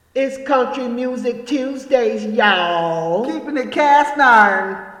It's Country Music Tuesdays, y'all. Keeping it cast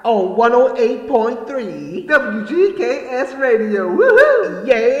iron on 108.3 WGKS Radio. Woohoo!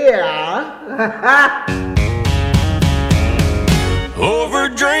 Yeah. Over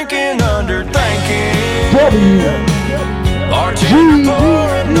drinking, under thinking. WGKS.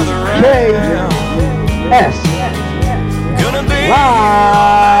 Gonna be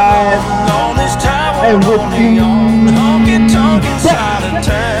live on this tower and with you. Honky-tonk inside of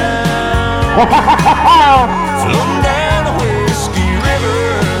town. Floating down the whiskey river,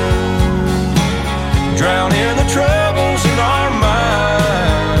 drowning the troubles in our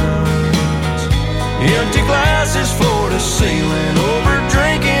minds. Empty glasses floor to ceiling. Over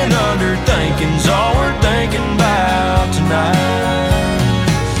drinking, under thinking's all we're thinking about tonight.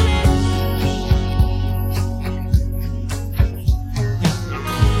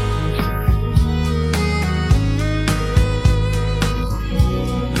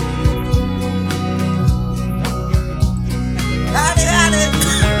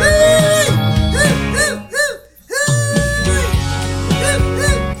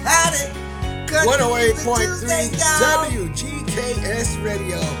 WGKS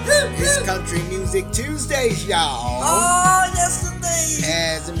Radio. It's Country Music Tuesdays, y'all. Oh, yes indeed.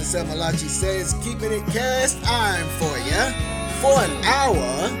 As Mr. Malachi says, keeping it cast iron for you for an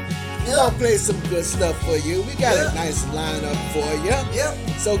hour. We're gonna play some good stuff for you. We got a nice lineup for you. Yep.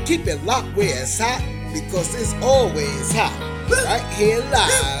 So keep it locked where it's hot, because it's always hot. Right here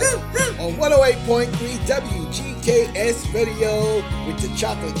live on 108.3 WGKS Radio with the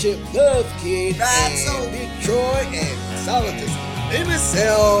Chocolate Chip Love Kid and Big Troy and Solidus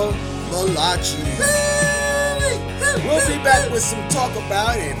MSL Malachi. We'll be back with some talk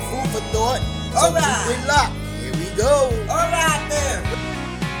about and food for thought. So keep it locked. Here we go. All right there.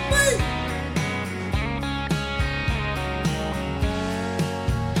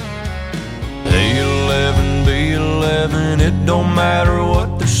 A11, B11, it don't matter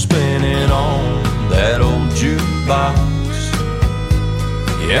what they're spinning on that old jukebox.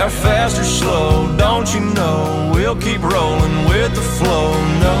 Yeah, fast or slow, don't you know, we'll keep rolling with the flow.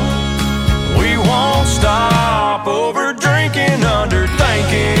 No, we won't stop. Over drinking, under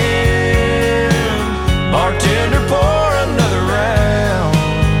thinking. Bartender, pour another round.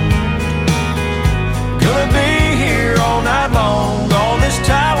 Gonna be here all night long on this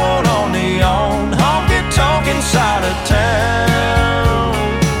Taiwan on neon, honky-tonk inside of town,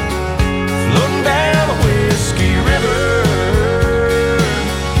 floating down the whiskey river,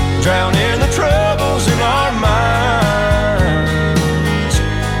 drowning the troubles in our minds.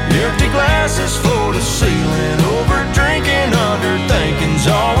 Empty glasses floor to ceiling. Over drinking, under thinking's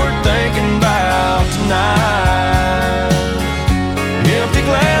all we're thinking about tonight. Empty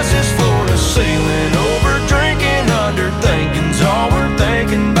glasses floor to ceiling. Over drinking, under thinking's all we're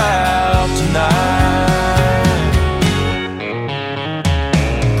thinking about tonight.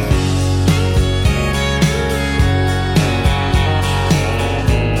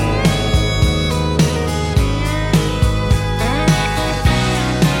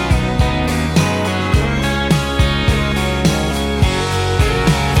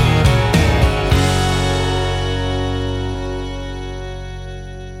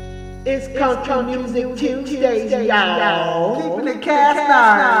 It's Country Music Tuesdays, y'all. Keeping it cast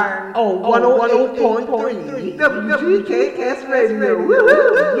iron on 108.3 WGKS Radio.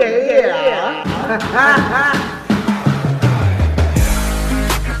 Woohoo! Yeah.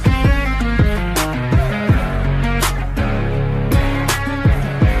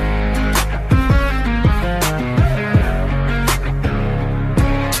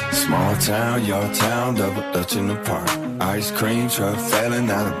 Small town, your town, double Dutch in the park. Ice cream truck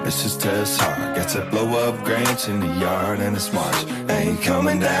failing out of bitches to his heart. Got to blow up Grange in the yard and it's March. Ain't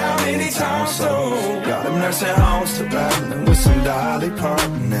coming down anytime soon. Got them nursing homes to battling with some Dolly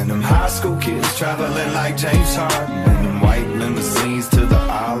Parton. And them high school kids traveling like James Harden. And them white limousines to the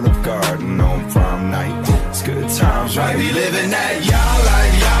Olive Garden on prom night. It's good times, right? We living that y'all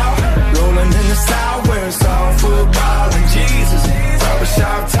like y'all. Rolling in the South where it's all football and Jesus.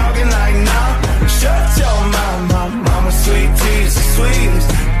 Barbershop talking like nah. Shut your mouth, mama, sweet tea's the sweetest.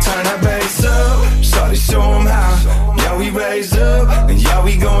 Turn that bass up, shorty show 'em how. Yeah, we raised up, and yeah,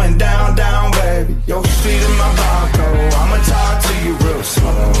 we going down, down, baby. Yo, street in my barcode, I'ma talk to you real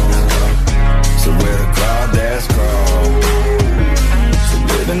slow. So where the crowd, there's crowd. So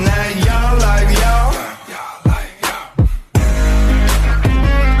living that y'all like y'all.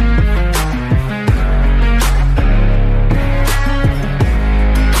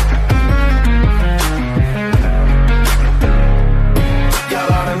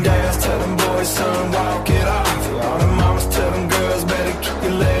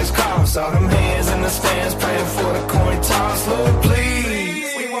 Saw them hands in the stands praying for the coin toss. Lord, please.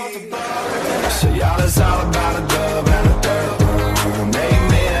 So y'all, it's all about a dub and a third room.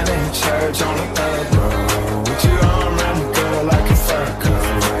 Amen in church on the third row. With your arm around the girl like a fur coat.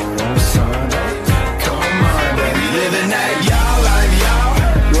 Right on Sunday. Come on, baby, living that y'all life, y'all.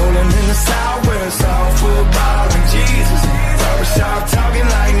 Rolling in the south where it's all football and Jesus. Barbershop talking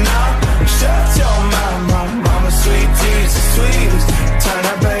like nah. Shut your mouth, mama, sweet tea's the sweetest. Turn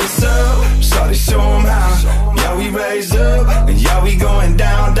that bass up, shawty show 'em how. Yeah, we raised up, and yeah, we going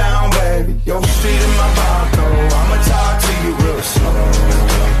down, down, baby. Yo, street in my barcode, I'ma talk to you real slow.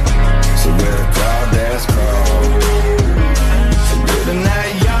 So where the crowd that's cold. So living that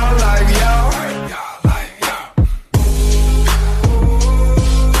y'all life, y'all.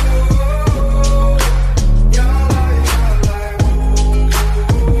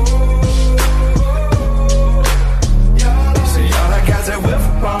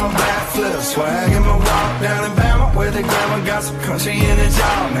 Swag in my walk down in Bama where the grandma got some country in the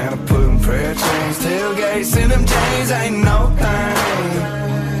jaw. Now I'm putting prayer chains, tailgates in them chains. Ain't no thing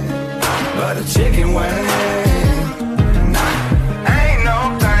but a chicken wing. Nah, ain't no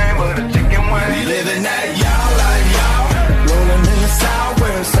thing but a chicken wing. We living that y'all life, y'all. Rolling in the south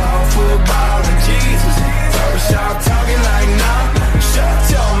where it's all football and Jesus. Barbershop talking like nah. Shut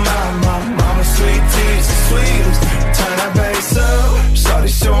your mouth, mama, sweet tea's the sweetest. Turn that bass up,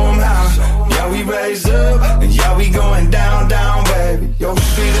 shawty show 'em how. Yeah, we raised up, and yeah, we going down, down, baby. Yo,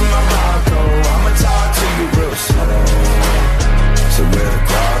 street in my barcode, I'ma talk to you real slow. So where the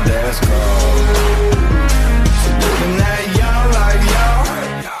crowd that's cold. So living that y'all like y'all.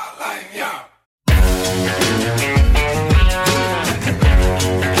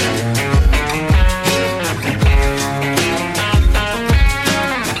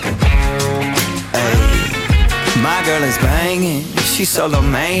 My girl is banging, she solo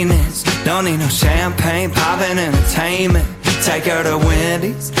maintenance. Don't need no champagne, poppin' entertainment. Take her to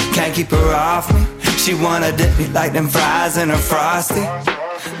Wendy's, can't keep her off me. She wanna dip me like them fries in her Frosty.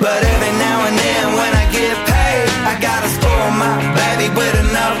 But every now and then when I get paid, I gotta spoil my baby with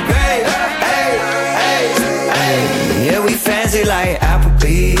an upgrade. Hey, hey, hey. Yeah, we fancy like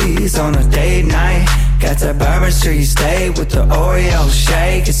Applebee's on a date night. Got that Bourbon Street steak with the Oreo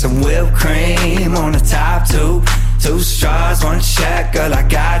shake and some whipped cream on the top two. 2 straws, 1 check, girl, I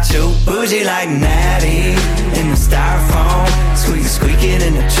got you. Bougie like Natty in the styrofoam. Squeaking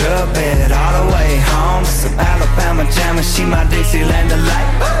in the truck bed all the way home. Some Alabama jam and she my Dixieland delight.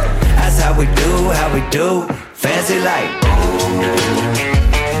 That's how we do, fancy like ooh.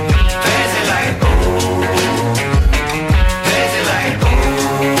 Fancy like ooh. Fancy like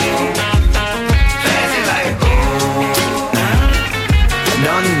ooh. Fancy like ooh. Nah.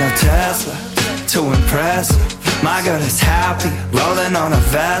 Don't need no Tesla to impress her. My girl is happy, rolling on a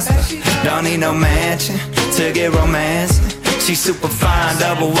Vespa. Don't need no mansion to get romancing. She's super fine,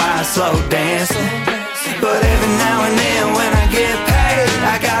 double wide, slow dancing. But every now and then when I get paid,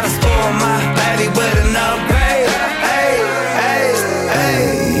 I gotta spoil my baby with an upgrade. Hey, hey,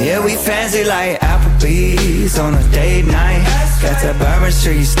 hey. Yeah, we fancy like Applebee's on a date night. Got that Bourbon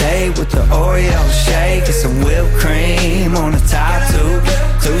Street steak with the Oreo shake and some whipped cream on the top two.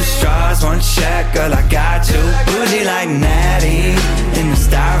 2 straws, 1 check, girl, I got you. Bougie like Natty in the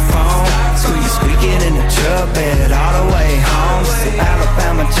styrofoam. Squeaking in the truck bed all the way home. Some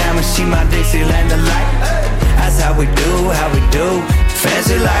Alabama jam and she my Dixieland delight. That's how we do,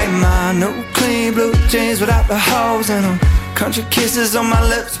 fancy like my new clean blue jeans without the holes in them. Country kisses on my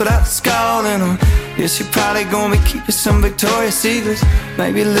lips without the skull in them. Yeah, she probably gonna be keeping some Victoria's Secrets.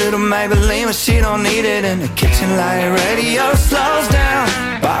 Maybe a little Maybelline, but she don't need it in the kitchen like radio slows down.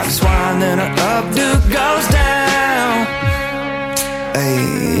 Box wine, then her updo goes down.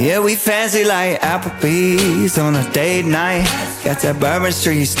 Hey, yeah, we fancy like Applebee's on a date night. Got that Bourbon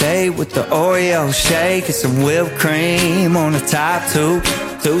Street steak with the Oreo shake and some whipped cream on the top two.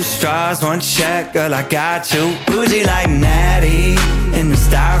 2 straws, 1 check, girl, I got you. Bougie like Natty in the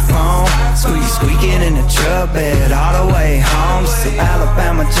styrofoam. Squeaking in the truck bed all the way home. Some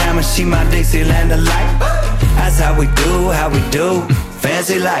Alabama jam and she my Dixieland delight. That's how we do,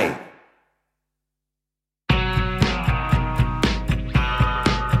 fancy like.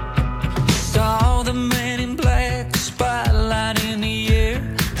 Saw the man in black, spotlight in the air.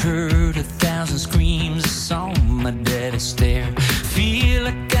 Heard 1,000 screams, saw my daddy stare. Feel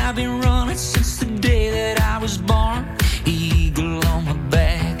like I've been running since the day that I was born. Eagle on my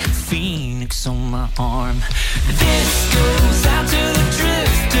back, phoenix on my arm. This goes out to the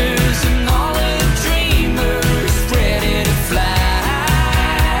drifters and all of the dreamers ready to fly.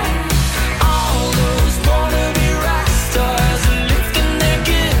 All those born to be rock stars lifting their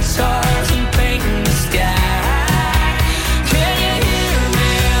guitars.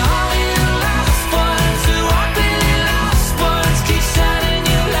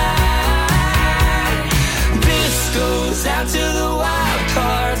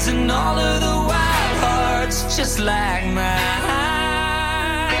 just like mine.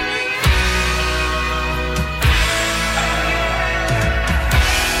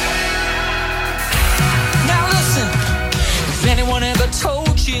 Now listen, if anyone ever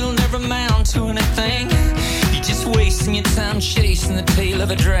told you you'll never amount to anything, you're just wasting your time chasing the tail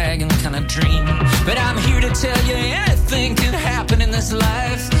of a dragon kind of dream. But I'm here to tell you anything can happen in this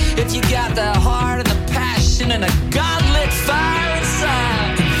life if you got the heart and the passion and a godlit fire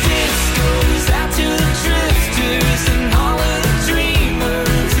inside. This goes out to the drifters and all of the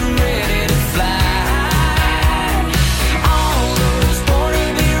dreamers who are ready to fly. All those born to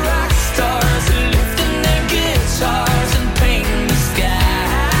be rock stars who lifting their guitars and painting the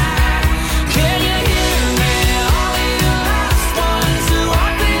sky. Can you hear me? All of you lost ones who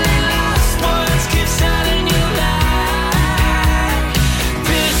aren't really lost ones, keep shining your light.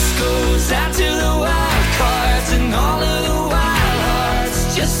 This goes out to the wild cards and all of the wild hearts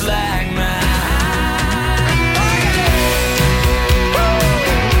just like mine.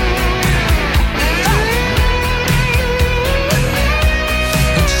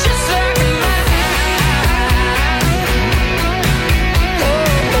 Just like mine.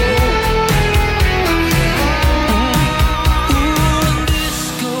 This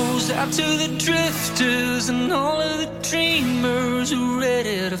goes out to the drifters and all of the dreamers who are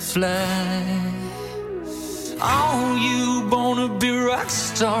ready to fly. All you wanna be rock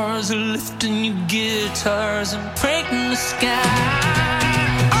stars are lifting your guitars and painting the sky.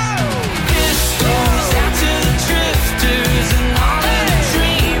 This goes out to the drifters and all of the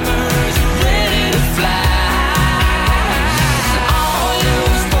dreamers who are ready to fly. All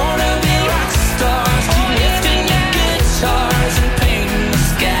those born to be rock stars keep lifting your guitars and painting the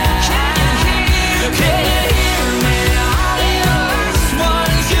sky. Can you hear me? All of you lost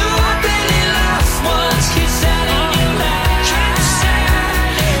ones, you are really lost ones, keep shining your light.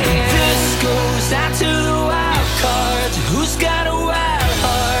 This goes out to the wild cards. Who's got a wild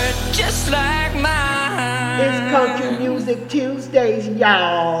heart just like mine? It's Country Music Tuesdays,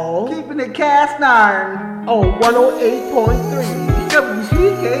 y'all. Keeping it cast iron on 108.3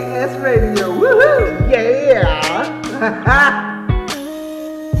 WCKS Radio. Woohoo! Yeah!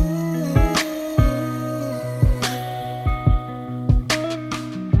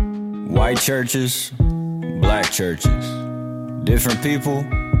 White churches, black churches, different people,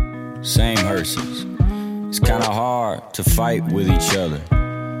 same hearses. It's kinda hard to fight with each other,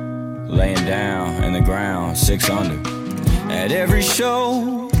 laying down in the ground 6 under. At every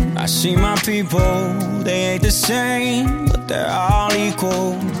show, I see my people, they ain't the same, but they're all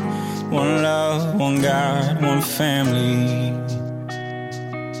equal. One love, one God, one family.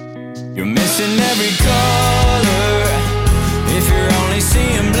 You're missing every color if you're only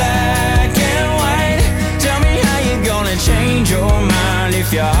seeing black and white. Tell me how you're gonna change your mind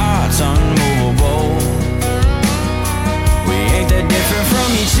if your heart's unmovable. We ain't that different from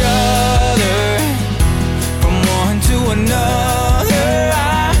each other, from one to another.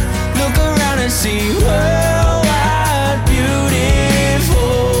 I look around and see worldwide beautiful.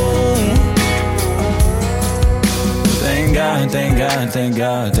 Thank God, thank God, thank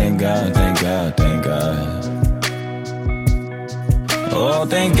God, thank God, thank God, thank God. Oh,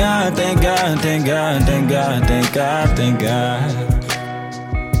 thank God, thank God, thank God, thank God, thank God, thank God.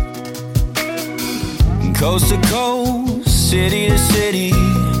 Coast to coast, city to city,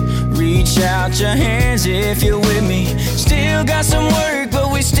 reach out your hands if you're with me. Still got some work, but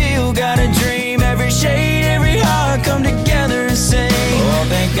we still got a dream. Every shade, every heart come together and sing. Oh,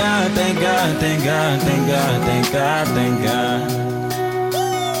 thank God, thank God, thank God, thank God, thank God, thank God.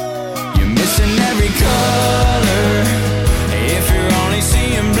 You're missing every color if you're only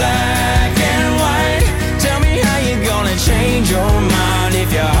seeing black and white. Tell me how you're gonna change your mind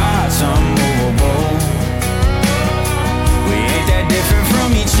if your heart's unmovable. We ain't that different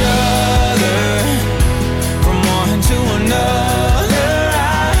from each other, from one to another.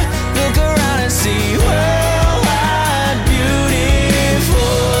 I look around and see worldwide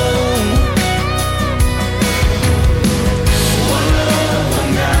beautiful. One love,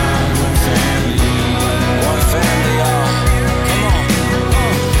 one God, one family. One family, y'all. Come on.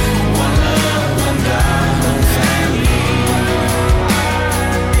 One love, one God, one family.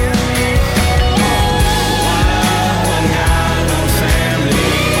 One God, one family.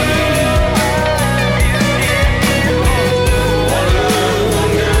 One love,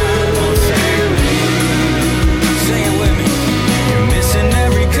 one God, one family. Sing it with me. You're missing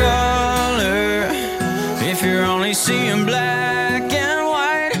every color if you're only seeing black and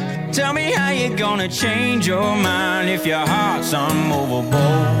white. Tell me how you're gonna change your mind if your heart's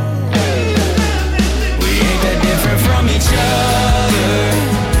unmovable. We ain't that different from each other,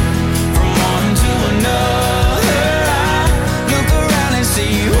 from one to another.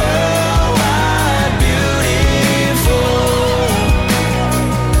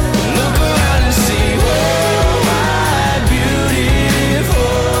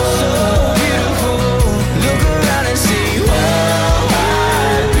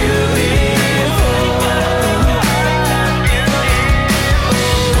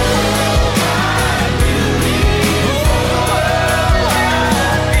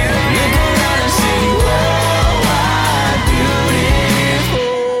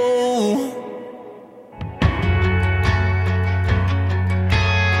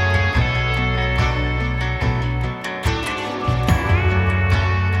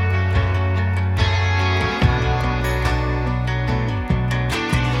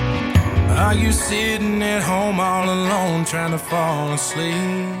 Are you sitting at home all alone trying to fall asleep?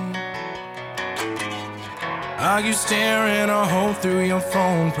 Are you staring a hole through your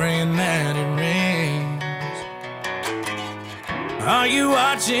phone praying that it rings? Are you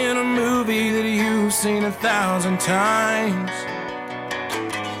watching a movie that you've seen 1,000 times?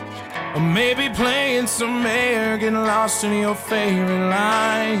 Or maybe playing some air, getting lost in your favorite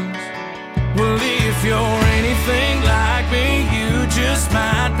lines? Well, if you're anything like me, you just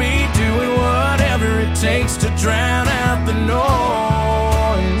might be doing whatever it takes to drown out the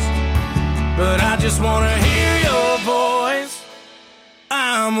noise. But I just wanna hear your voice.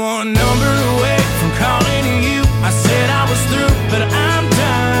 I'm one number away from calling you. I said I was through, but I'm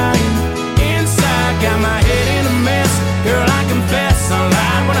dying inside. Got my head in a mess. Girl, I confess I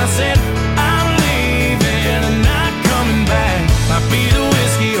lied when I said I'm leaving and not coming back. Might be the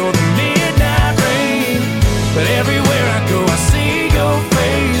whiskey or the midnight rain, but everywhere I go I see your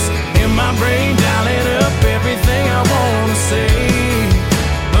face in my brain, dialing up everything I wanna say.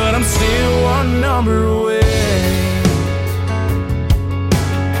 But I'm still one number away.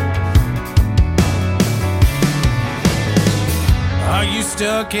 Are you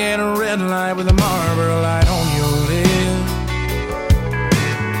stuck at a red light with a Marlboro light on your lip?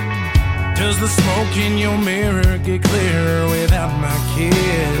 Does the smoke in your mirror get clearer without my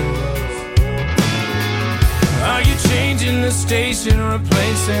kiss? Are you changing the station,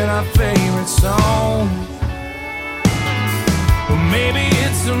 replacing our favorite song? Well, maybe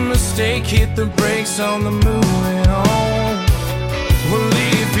it's a mistake, hit the brakes on the moving on. Well,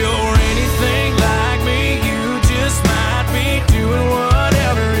 if you're anything like me, you just might be doing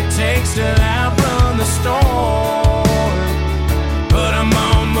whatever it takes to outrun the storm. But I'm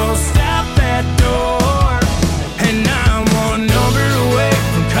almost out that door, and I'm one number away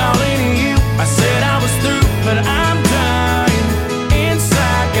from calling you. I said I was through, but I'm dying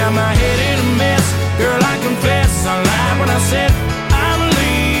inside. Got my head in a mess. Girl, I confess I lied when I said I'm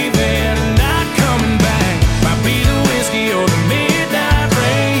leaving and not coming back. Might be the whiskey or the midnight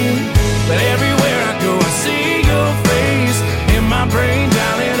rain, but everywhere I go I see your face in my brain,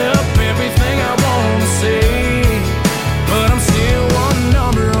 dialing up everything I wanna say. But I'm still one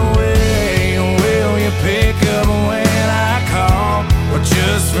number away. Will you pick up when I call, or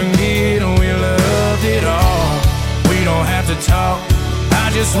just forget we loved it all? We don't have to talk, I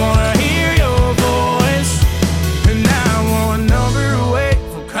just wanna hear your voice. And now I'm one number away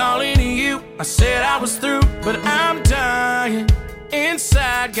from calling you. I said I was through, but I'm dying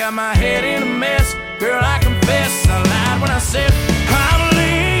inside. Got my head in a mess. Girl, I confess I lied when I said I'm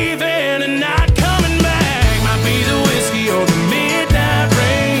leaving and not coming back. Might be the whiskey or the midnight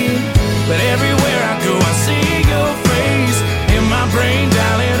rain, but everywhere I go I see your face in my brain,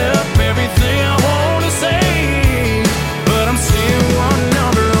 dialing up everything I wanna say. But I'm still one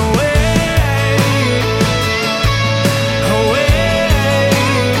number away, away,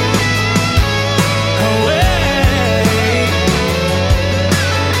 away.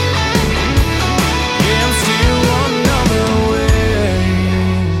 Yeah, I'm still one number away.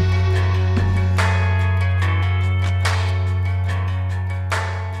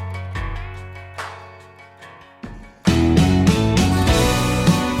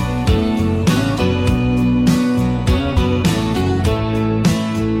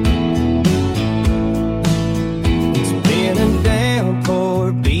 It's been a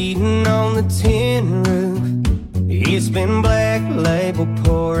downpour beating on the tin roof. It's been Black Label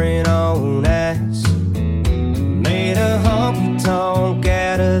pouring on ice. Made a honky-tonk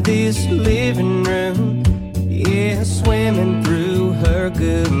out of this living room. Yeah, swimming through her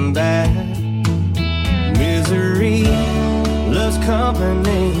goodbye. Misery loves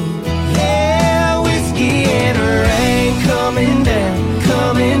company. Yeah, whiskey and rain coming down,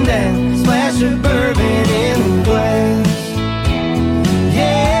 coming down. Splash of bourbon in the glass.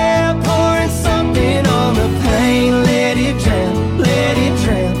 Yeah, pouring something on the pain. Let it drown, let it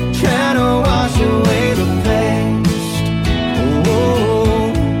drown. Trying to wash away the past.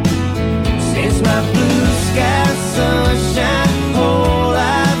 Oh, since my blue sky sunshine, whole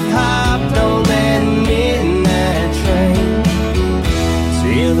life hopped on that midnight train.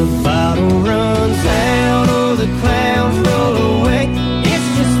 Till the bottle runs out or the clouds roll away. It's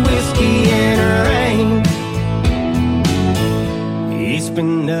just whiskey and rain. It's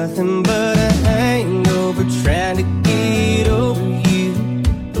been nothing but a hangover trying to get over you.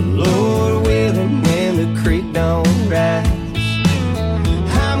 The Lord willing when the creek don't rise.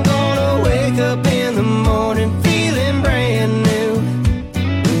 I'm gonna wake up in the morning feeling brand new,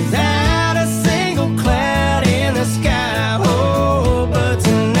 without a single cloud in the sky. Oh, but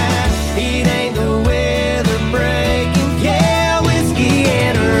tonight it ain't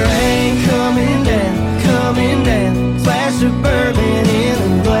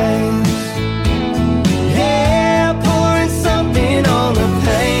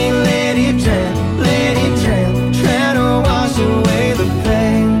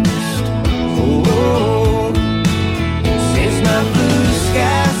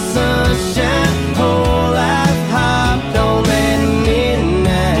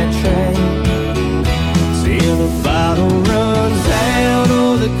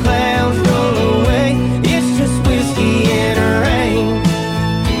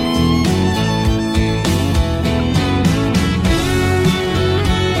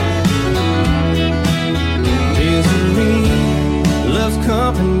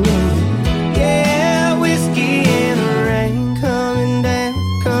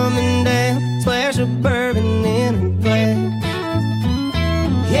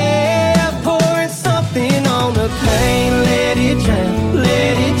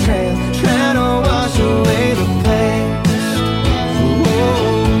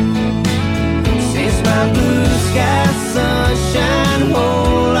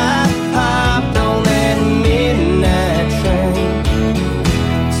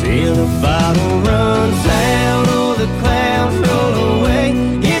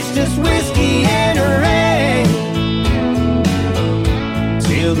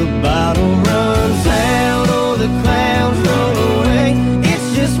till the bottle runs out or the clouds roll away.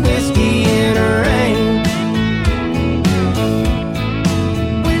 It's just whiskey in the rain.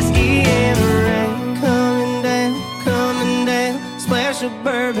 Whiskey in the rain. Coming down, splash of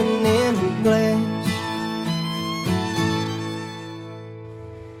bourbon in the glass.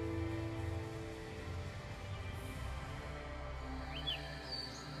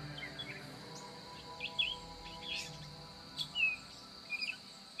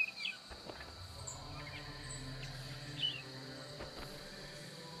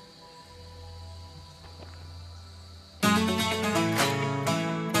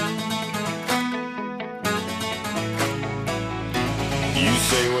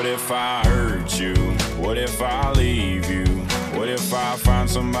 What if I hurt you? What if I leave you? What if I find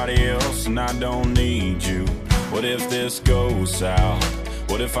somebody else and I don't need you? What if this goes south?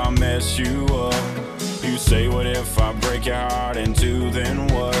 What if I mess you up? You say what if I break your heart in two, then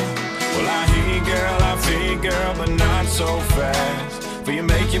what? Well, I hear you, girl, I feel you, girl, but not so fast. Before you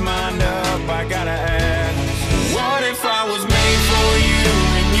make your mind up, I gotta ask, what if I was made for you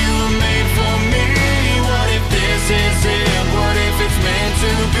and you were made for me? What if this is it? What if it's meant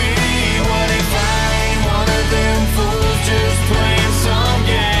to be? What if I ain't one of them fools just playing some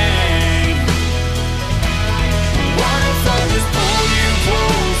game? What if I just pull you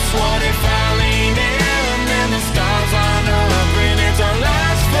close? What if I lean in and the stars line up and it's our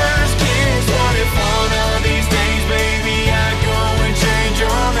last first kiss? What if one of these days, baby, I go and change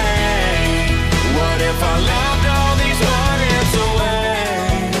your name? What if I loved all these what ifs away?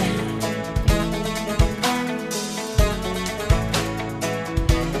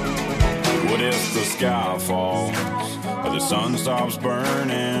 The sky falls, or the sun stops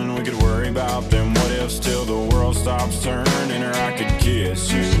burning. We could worry about them what ifs till the world stops turning. Or I could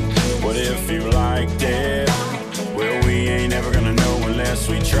kiss you. What if you liked it? Well, we ain't ever gonna know unless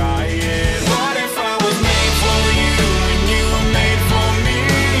we try it. What if I was made for you and you were made for me?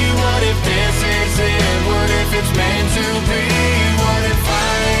 What if this is it? What if it's meant to be? What if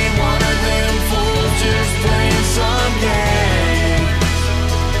I ain't one of them fools just playing some game?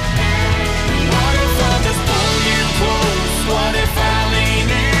 What if I lean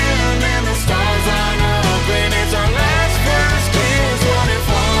in and the stars line up and it's our last first kiss? What if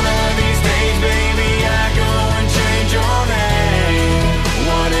one of these days, baby, I go and change your name?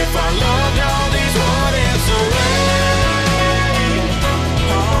 What if I loved all these what ifs away?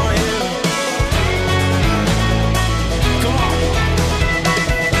 Oh yeah. Come on.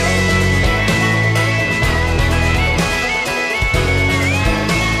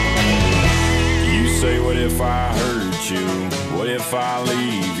 You say what if I hurt you? What if I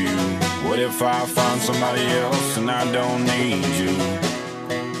leave you? What if I find somebody else and I don't need you?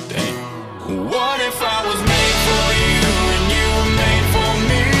 Damn. What if I was made for you and you were made for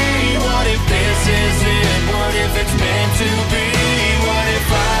me? What if this is it? What if it's meant to be? What if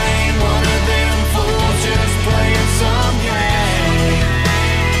I ain't one of them fools just playing some game?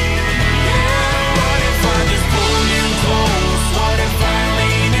 Yeah, what if I just pull you close? What if I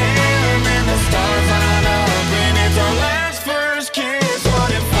lean in and the stars line up and it's our last first kiss?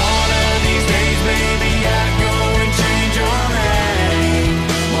 What if one of these days, baby, I go and change your name?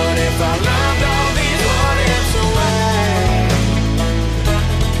 What if I loved all these what ifs away?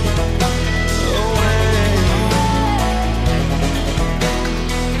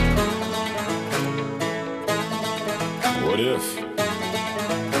 What if?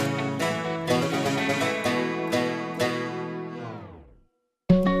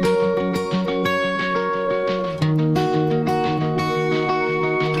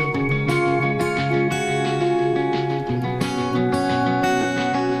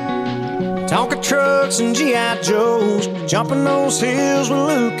 Tonka trucks and G.I. Joes, jumping those hills with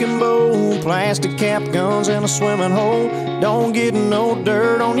Luke and Bo. Plastic cap guns in a swimming hole. Don't get no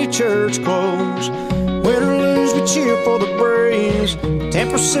dirt on your church clothes. Win or lose, we cheer for the Braves.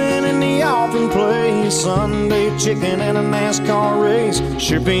 10% in the offering place. Sunday chicken and a NASCAR race.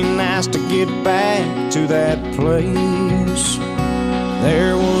 Sure be nice to get back to that place.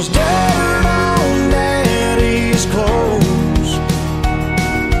 There was dirt on Daddy's clothes.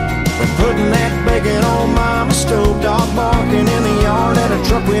 Putting that bacon on Mama's stove, dog barking in the yard at a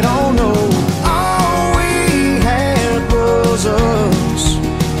truck we don't know. All we had was us.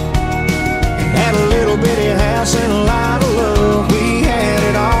 Had a little bitty house and a lot of love. We had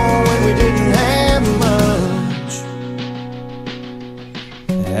it all when we didn't have much.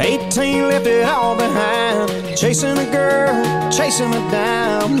 18 left it all behind. Chasing a girl, chasing a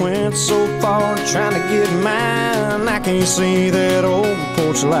dime. Went so far trying to get mine. I can't see that old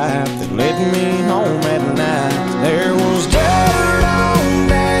porch light that led me home at night. There was dirt on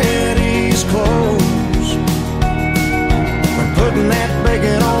that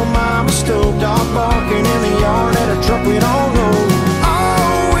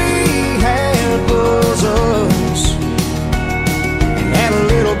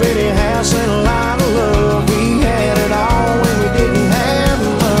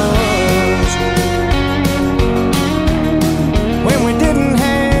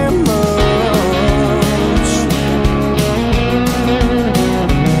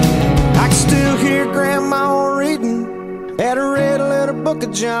book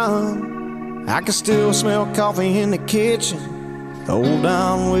of John. I can still smell coffee in the kitchen, old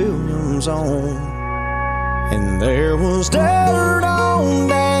Don Williams on. And there was dirt on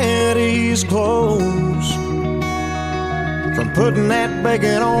Daddy's clothes from putting that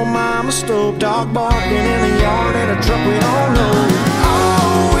bacon on Mama's stove. Dog barking in the yard and a truck we don't know.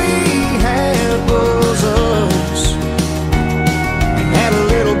 All we had was us. Had a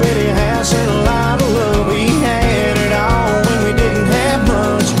little bitty house and a lot of love. We had it all when we didn't have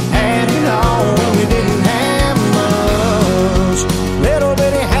much. Had it all when we didn't have much. Little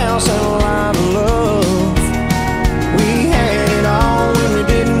bitty house and a lot of love. We had it all when we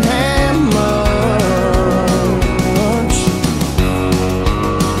didn't have much.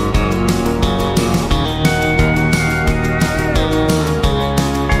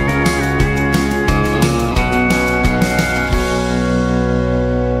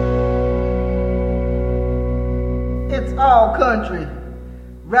 It's all country,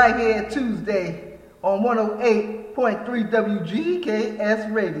 right here Tuesday on 108.3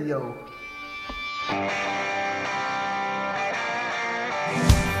 WGKS Radio.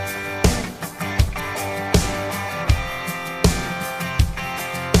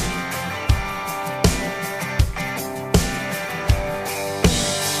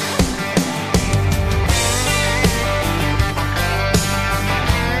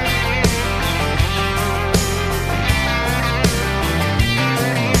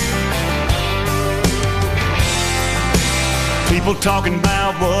 People talking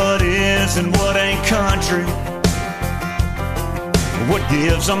about what is and what ain't country. What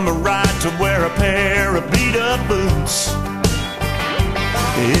gives them the right to wear a pair of beat-up boots?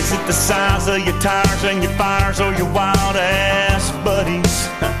 Is it the size of your tires and your fires or your wild-ass buddies?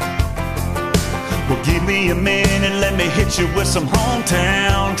 Well, give me a minute and let me hit you with some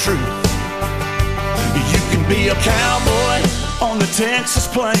hometown truth. You can be a cowboy on the Texas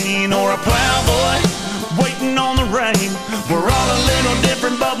plain or a plowboy waiting on the rain. We're all a little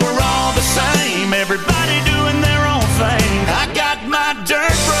different, but we're all the same. Everybody doing their own thing. I got my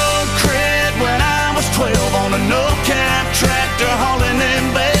dirt road cred when I was 12 on a no-cab tractor hauling in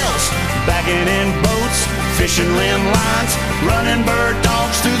bales, backing in boats, fishing limb lines, running bird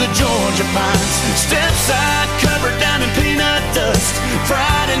dogs through the Georgia pines. Step side covered down in peanut dust.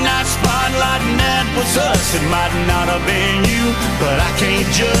 Friday night spotlighting, that was us. It might not have been you, but I can't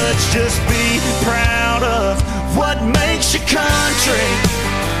judge. Just be proud of what makes you country.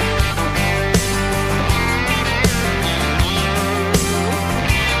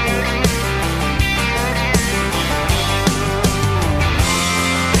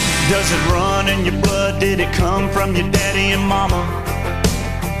 Does it run in your blood? Did it come from your daddy and mama?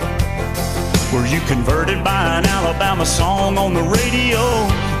 Were you converted by an Alabama song on the radio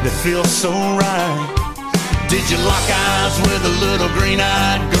that feels so right? Did you lock eyes with a little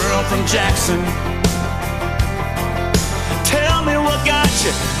green-eyed girl from Jackson? Tell me what got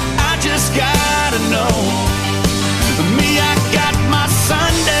you, I just gotta know. Me, I got my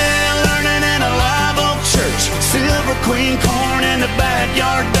Sunday learning in a live oak church. Silver Queen corn in the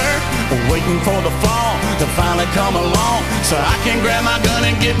backyard dirt, waiting for the fall to finally come along so I can grab my gun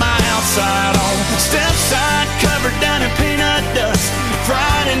and get my outside on. Step side covered down in peanut dust.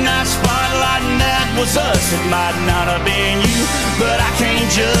 Friday night spotlighting, that was us. It might not have been you, but I can't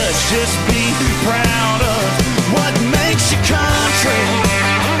judge. Just be proud of what makes you country.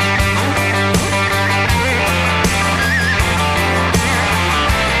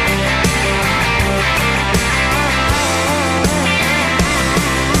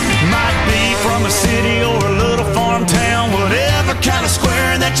 From a city or a little farm town, whatever kind of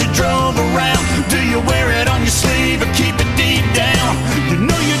square that you drove around. Do you wear it on your sleeve or keep it deep down? You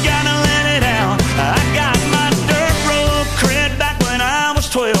know you gotta let it out. I got my dirt road cred back when I was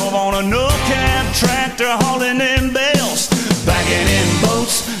 12 on a no-cab tractor hauling in bales, backing in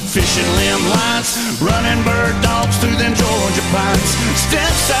boats, fishing limb lines, running bird dogs through them Georgia pines. Step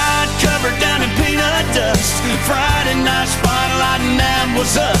side covered down in peanut dust. Friday night spotlighting, that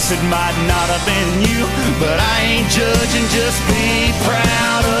was us. It might not have been you, but I ain't judging. Just be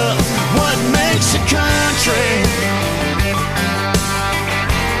proud of what makes you country.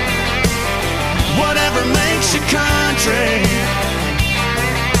 Whatever makes you country.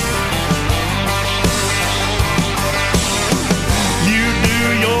 You do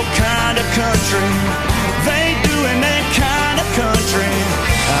your kind of country, they doing their kind of country.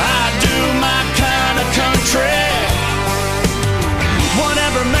 I do my kind of country.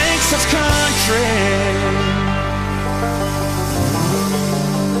 Whatever makes us country.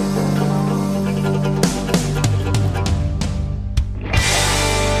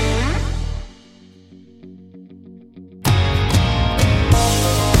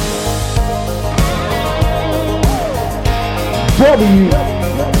 Live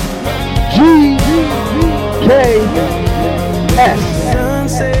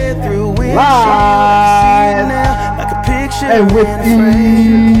and with the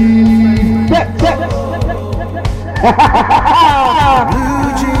blue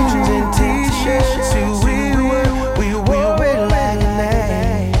jeans and t-shirts, who we were like an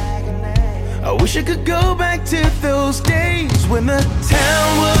egg. I wish I could go back to those days when the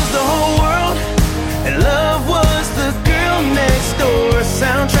town was the whole world and love was the girl next door. A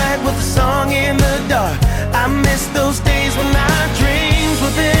soundtrack with a song in the dark. I miss those days when our dreams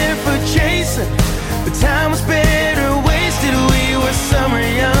were there for chasing. The time was better wasted. We were summer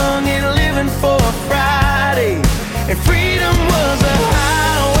young and living for a Friday, and freedom was a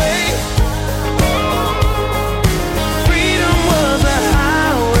highway. Freedom was a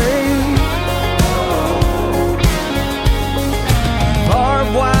highway.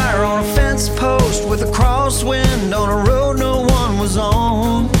 Barbed wire on a fence post with a crosswind on a road no one was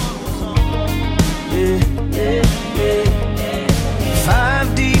on.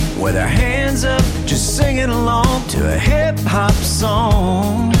 Five deep with our hands up, just singing along to a hip-hop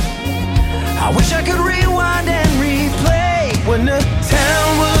song. I wish I could rewind and replay when the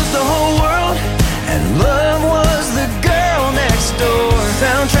town was the whole world and love was the girl next door.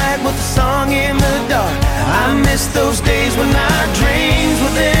 Soundtrack with a song in the dark. I miss those days when our dreams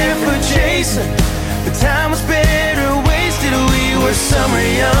were there for chasing. The time was better wasted. We were summer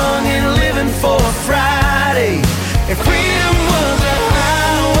young and living for a Friday, and freedom was a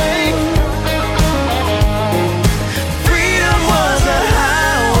highway. Freedom was a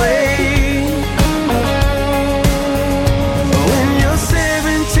highway. When you're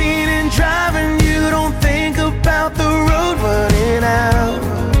 17 and driving, you don't think about the road running out.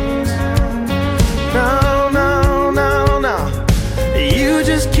 No, no, no, no. You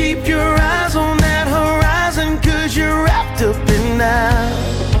just keep your eyes on that horizon, 'cause you're wrapped up in that.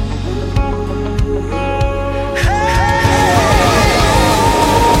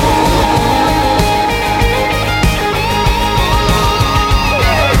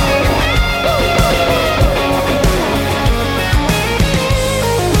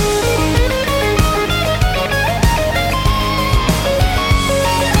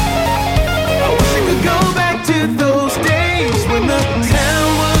 Those days when the town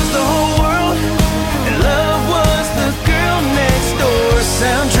was the whole world and love was the girl next door.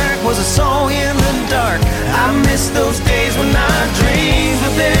 Soundtrack was a song in the dark. I miss those days when our dreams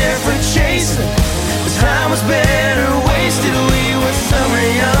were there for chasing. The time was better wasted. We were summer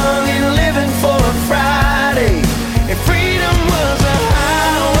young and living for a Friday, and freedom was a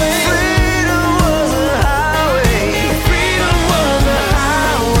highway. Freedom was a highway. Freedom was a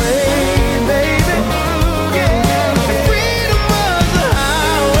highway, baby. Freedom was a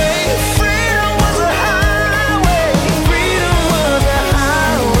highway. Freedom was a highway. Freedom was a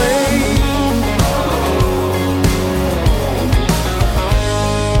highway.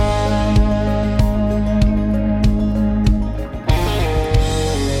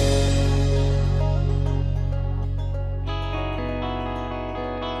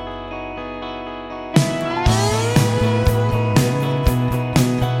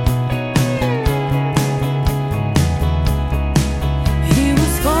 He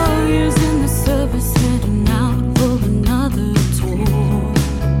was 4 years in the service, heading out for another tour.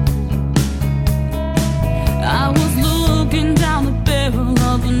 I was looking down the barrel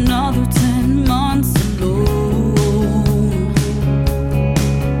of another 10 months alone.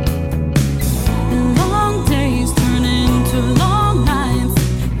 Long days turn into long nights,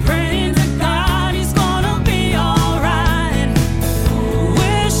 praying to God he's gonna be alright.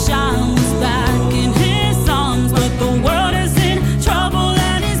 Wish I was back in his arms, but the world is in trouble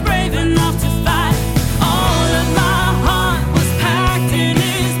and he's brave enough to fight. All of my heart was packed in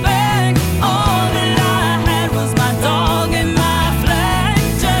his bag. All that I had was my dog and my flag.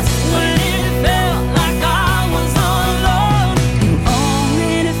 Just when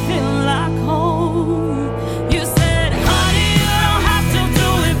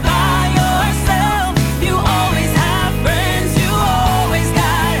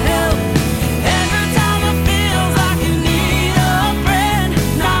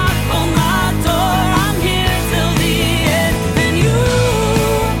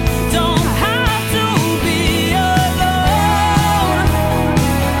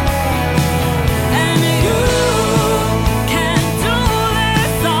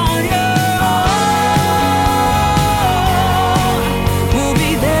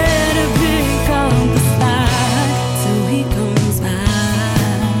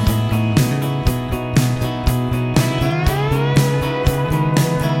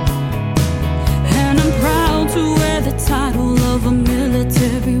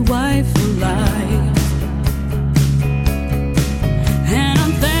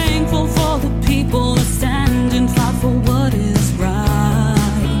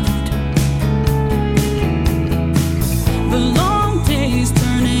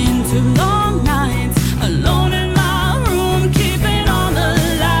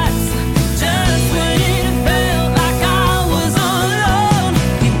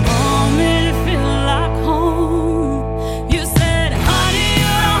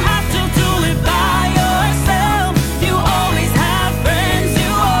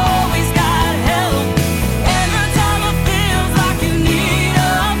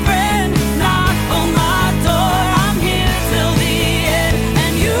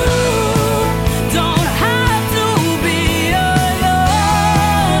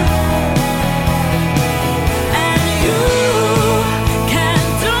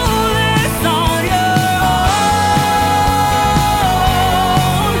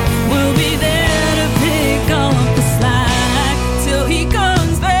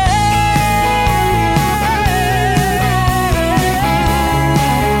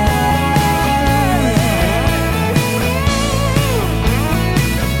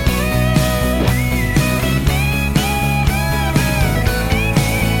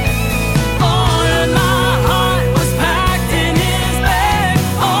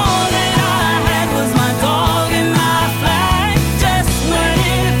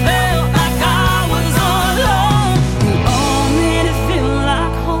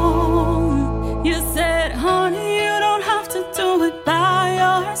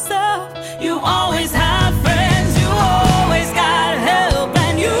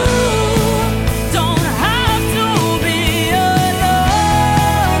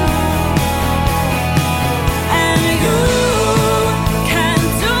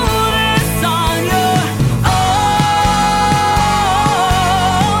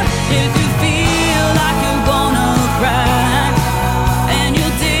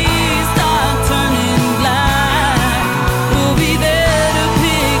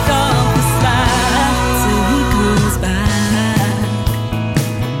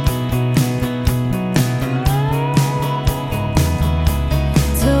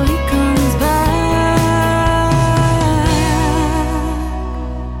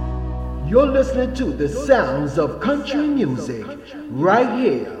listening to the sounds of country music right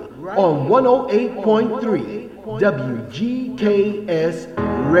here on 108.3 WGKS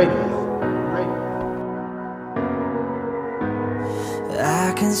Radio.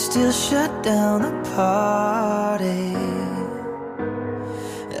 I can still shut down the party.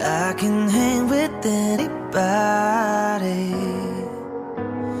 I can hang with anybody.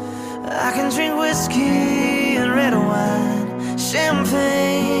 I can drink whiskey and red wine,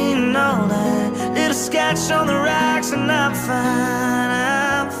 champagne all night, little scotch on the rocks, and I'm fine,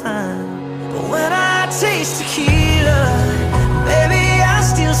 I'm fine. But when I taste tequila, baby, I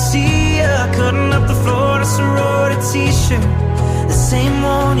still see ya cutting up the Florida sorority t-shirt, the same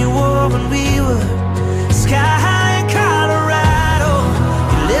one you wore when we were sky high in Colorado.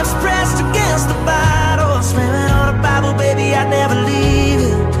 Your lips pressed against the bottle, slamming on a Bible, baby, I'd never leave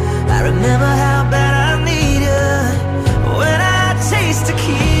you. I remember how bad I need you when I taste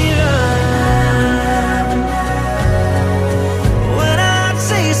tequila. When I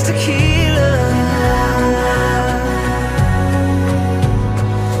taste tequila,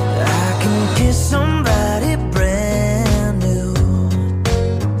 I can kiss somebody brand new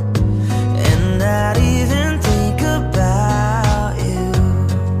and not even think about you.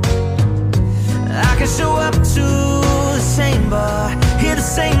 I can show up to the same bar, hear the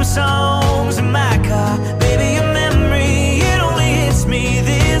same songs in my car. Baby, your memory, it only hits me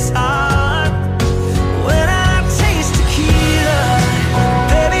this hard. When I taste tequila,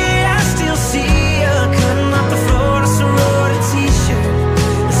 baby, I still see you cutting up the Florida sorority t-shirt,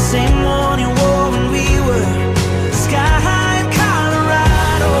 the same one you wore when we were sky high in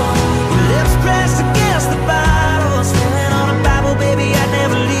Colorado. Your lips pressed against the bottle, standing on a Bible, baby, I'd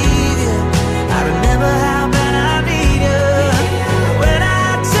never leave you. I remember how bad I need you when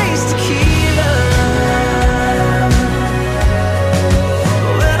I taste tequila.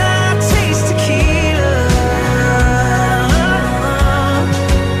 When I taste tequila.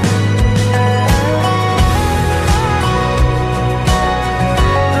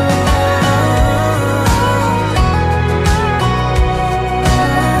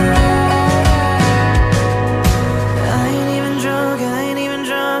 I ain't even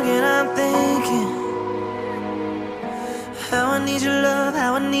drunk, and I'm thinking how I need your love,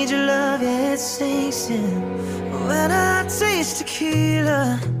 how I need your love, yeah, it sinks in. When I taste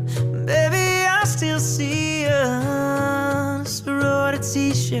tequila, baby, I still see ya sorority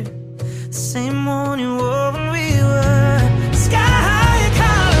t-shirt, the same one you wore when we were sky high in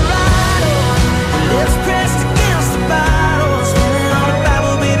Colorado. Lips pressed against the bottle, spinning on a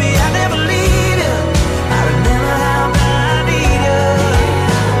Bible, baby, I never leave you. I remember how bad I need you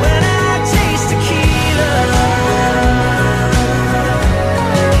when I taste tequila.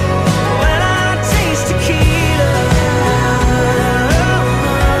 When I taste tequila.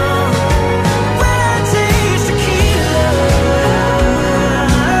 When I taste tequila.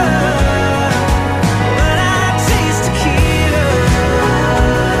 When I taste tequila.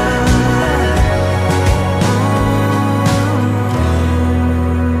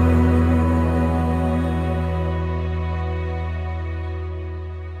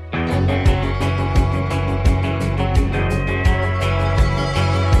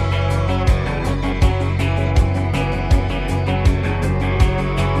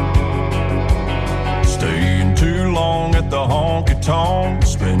 Staying too long at the honky tonk,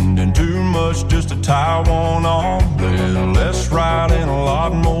 spending too much just to tie one on. Little less right and a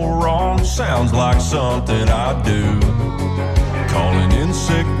lot more wrong. Sounds like something I do. Calling in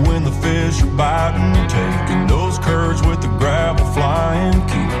sick when the fish are biting, taking those curves with the gravel flying,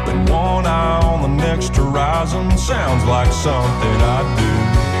 keeping one eye on the next horizon. Sounds like something I do.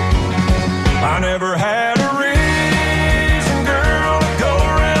 I never had a reason, girl, to go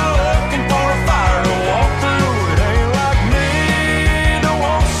around looking for a fire to walk through. It ain't like me to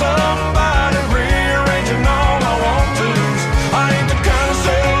want somebody rearranging all my want-tos. I ain't the kind of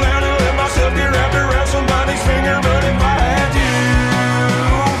settle down and let myself get wrapped around somebody's finger, but if I had you,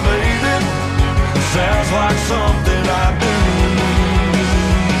 baby, sounds like something I do.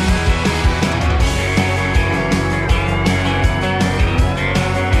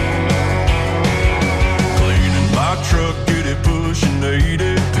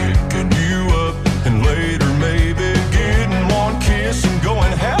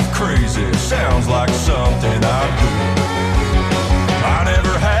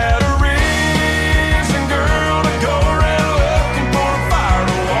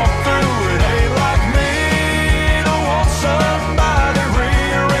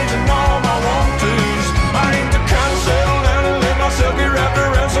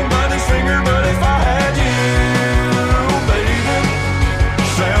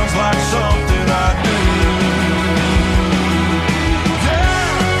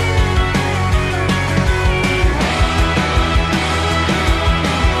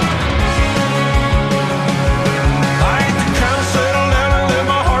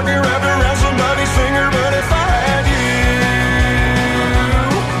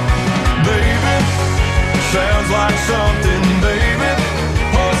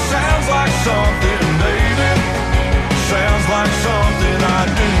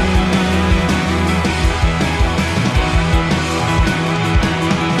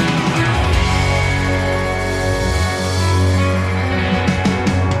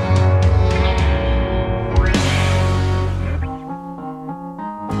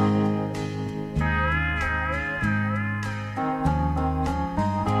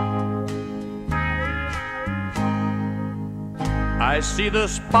 see the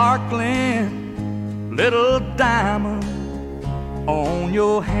sparkling little diamond on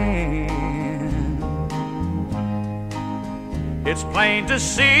your hand. It's plain to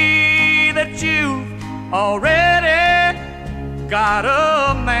see that you've already got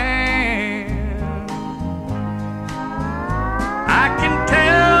a man. I can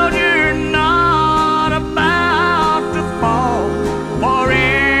tell you're not about to fall for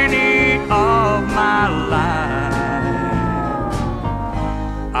any of my lies.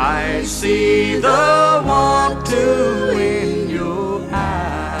 I see the want to in your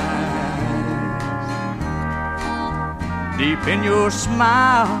eyes. Deep in your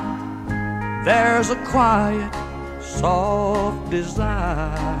smile, there's a quiet, soft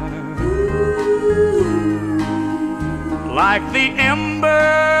desire. Like the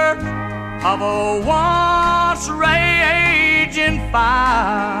ember of a once raging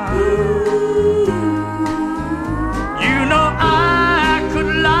fire. You know I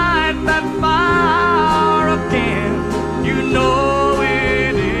could light that fire again. You know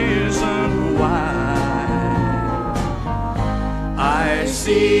it isn't why. I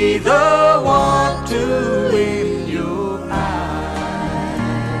see the want to in your eyes.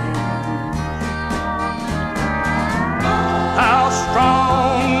 How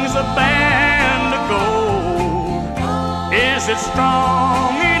strong's a band of gold? Is it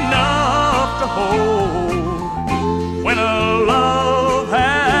strong enough to hold when a love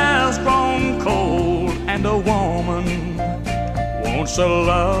has grown cold and a woman wants a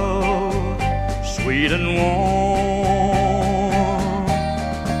love sweet and warm?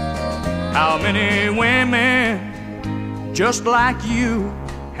 How many women just like you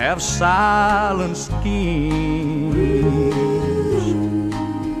have silent schemes?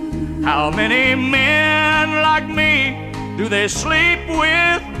 How many men like me do they sleep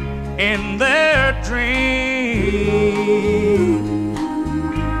with in their dreams?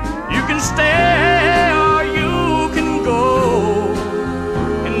 You can stay or you can go,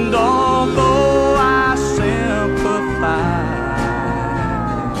 and although I sympathize,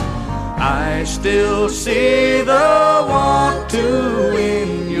 I still see the want to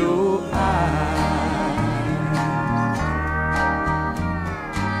in your eyes.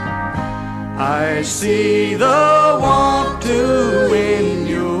 I see the want to in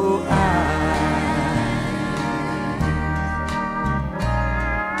your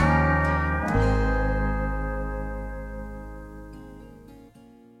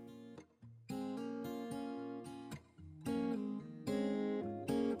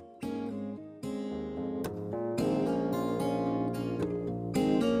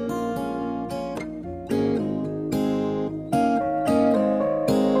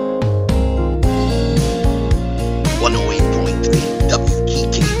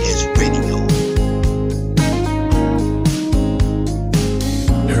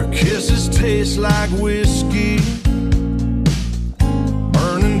Tastes like whiskey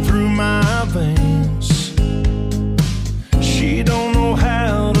burning through my veins. She don't know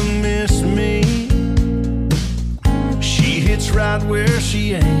how to miss me. She hits right where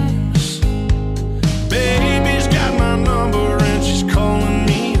she aims. Baby's got my number and she's calling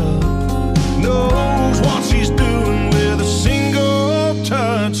me up. Knows what she's doing with a single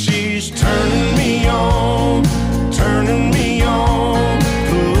touch. She's turning me on, turning me on.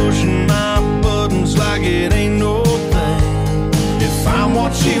 Like it ain't no thing. If I'm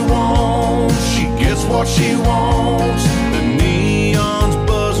what she wants, she gets what she wants. The neon's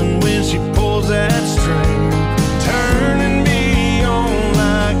buzzing when she pulls that string, turning me on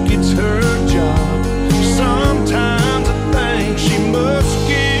like it's her job. Sometimes I think she must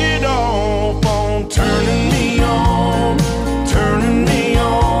get off on turning me on, turning me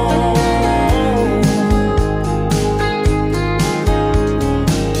on.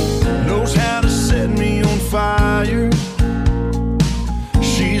 Knows how to set me on fire.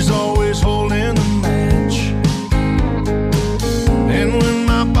 She's always holding the match.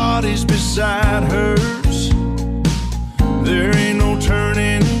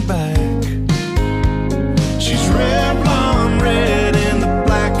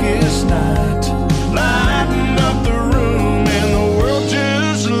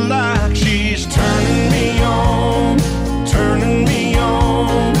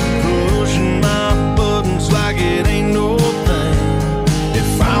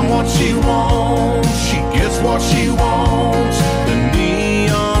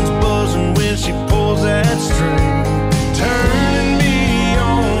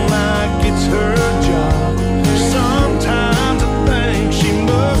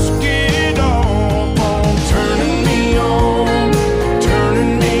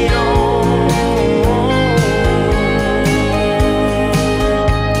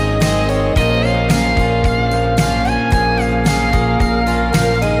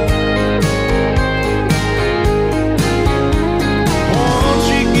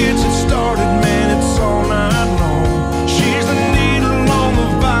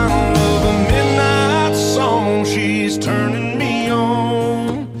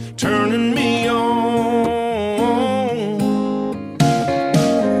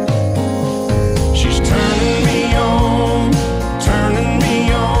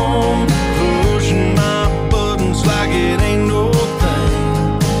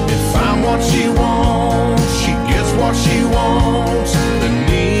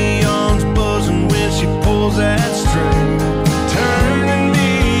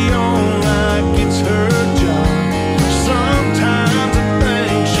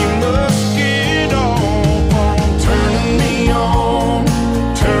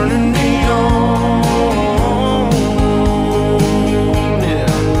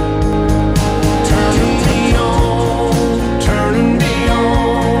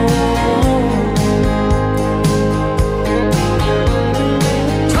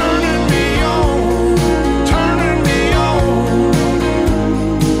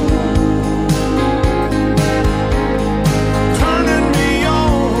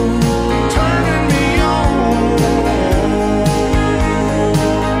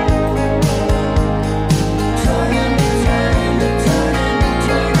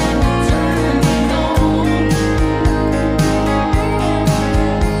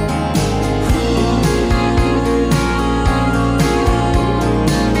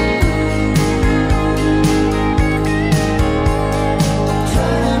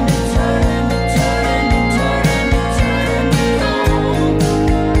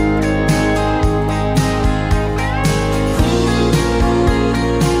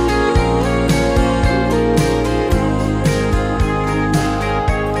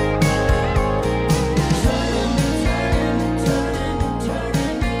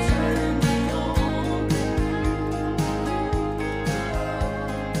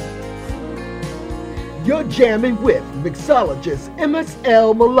 jamming with mixologist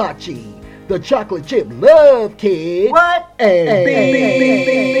MSL Malachi, the Chocolate Chip Love Kid, and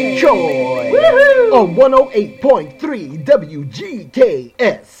Big Troy on 108.3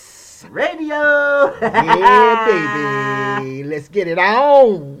 WGKS Radio. Yeah, baby. Let's get it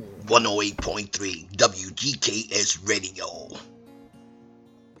on. 108.3 WGKS Radio.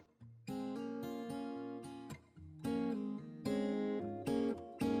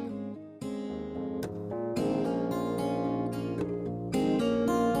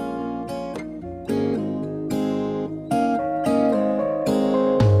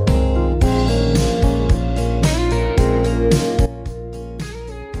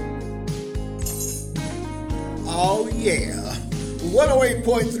 Oh yeah,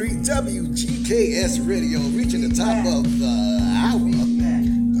 108.3 WGKS Radio, reaching the top of the hour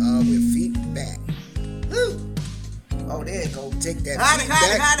with feedback. Woo. Oh, there you go. Take that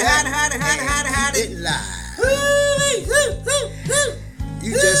feedback and keep it live.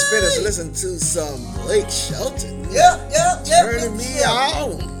 You just finished listening to some Blake Shelton. Yep. Turning me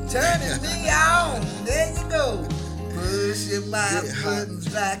on. Turning me on. There you go. Pushing my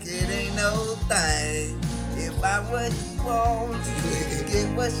buttons like it ain't no thing. If I what she wants, get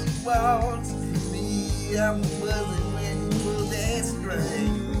what she wants. Me, I'm buzzing when you pull that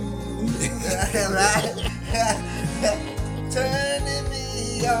string. Right? Turning me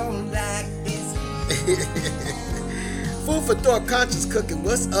on like this. Food for thought, conscious cooking.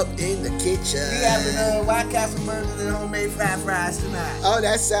 What's up in the kitchen? We having White Castle burgers and homemade fried fries tonight. Oh,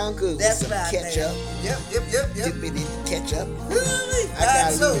 that sound good. That's with some right ketchup. Yep. Dip it in ketchup. I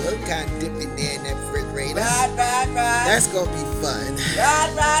Right, got a little kind of dip in there in that refrigerator. Right. That's gonna be fun.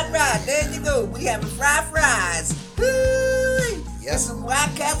 Right. There you go. We having fried fries. Yep. With some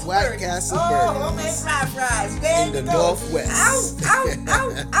White Castle White burgers. Castle Oh, burgers. homemade fried fries. There In you the go. Northwest.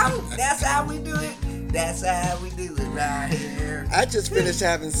 Ow. That's how we do it. That's how we do it right here. I just finished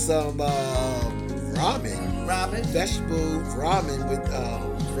having some ramen. Ramen? Vegetable ramen with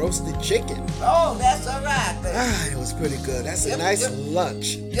roasted chicken. Oh, that's all right. It was pretty good. That's a nice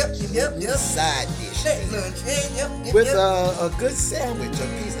lunch. Yep. Side dish. Lunch. Yep. With a good sandwich,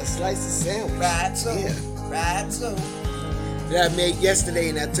 a slice of sandwich. Right, so. Yeah. Right, so. That I made yesterday,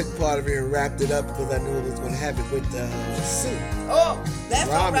 and I took part of it and wrapped it up because I knew I was going to have it with soup. Oh, that's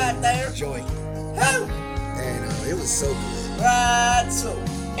all Ramen right there. joint. Oh. And it was so good. Right, so.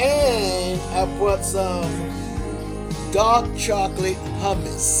 And I brought some dark chocolate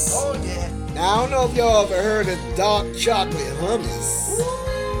hummus. Oh, yeah. Now, I don't know if y'all ever heard of dark chocolate hummus.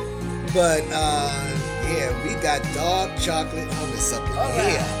 But, yeah, we got dark chocolate hummus up in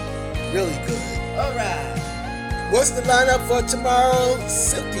here. Really good. All right. What's the lineup for tomorrow?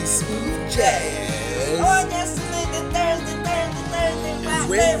 Silky Smooth Jazz. Oh, yes, Thursday.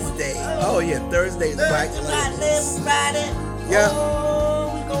 Wednesday. Oh, yeah, Thursday is Black Labels. Friday. Yeah.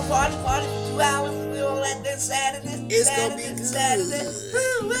 Oh, we gonna party for 2 hours. We all at this Saturday. It's gonna be good. Saturday.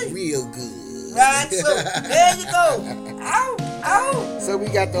 Real good. Right, so there you go. Ow. So we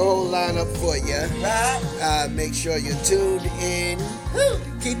got the whole lineup for you. Right. Make sure you're tuned in.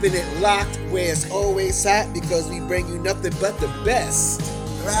 Keeping it locked where it's always hot because we bring you nothing but the best.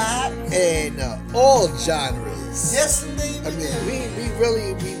 Right. And all genres. Yes, indeed. I mean, we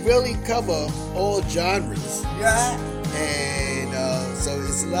really cover all genres. Right. And so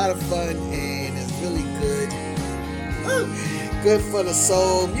it's a lot of fun and it's really good. Good for the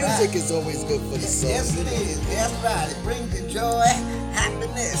soul. Music is always good for the soul. Yes, it is. That's right. It brings you joy,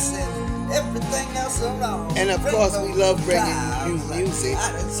 happiness, and everything else along. And of course, we love bringing you music.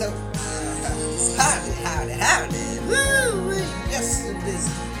 So, howdy. Woo! Yes, it is.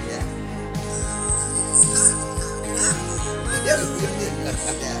 Yeah. Yes,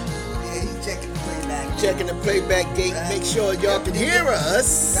 he's checking the playback. Checking the playback gate. Make sure y'all can hear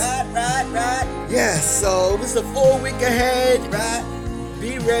us. Right. Yes, so it's a full week ahead. Right.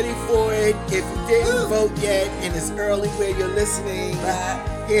 Be ready for it. If you didn't vote yet and it's early where you're listening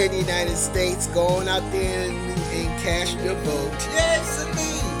here in the United States, go on out there and cast your vote. Yes,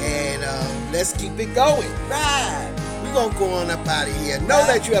 indeed. And let's keep it going. Right. We're going to go on up out of here. Know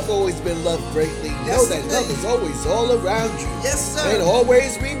that you have always been loved greatly. Know that love is always all around you. Yes, sir. And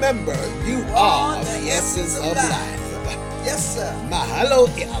always remember, you are the essence of life. Yes, sir. Mahalo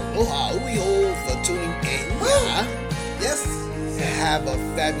e aloha uiho for tuning in. Yes. Have a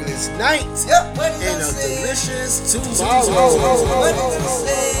fabulous night. Yep. What and a delicious Tuesday. What did you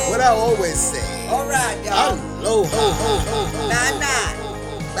say? What I always say. All right, y'all. Aloha. Nah.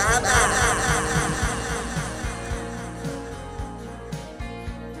 Bye.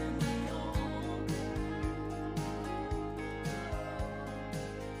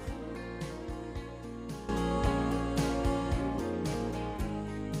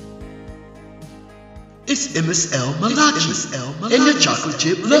 It's MSL Malachi and the Chocolate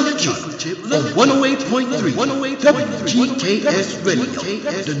Chip Love Kid on 108.3 WGKS Radio,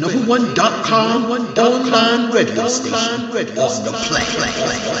 the #1.com online radio station on the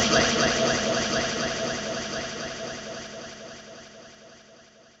planet.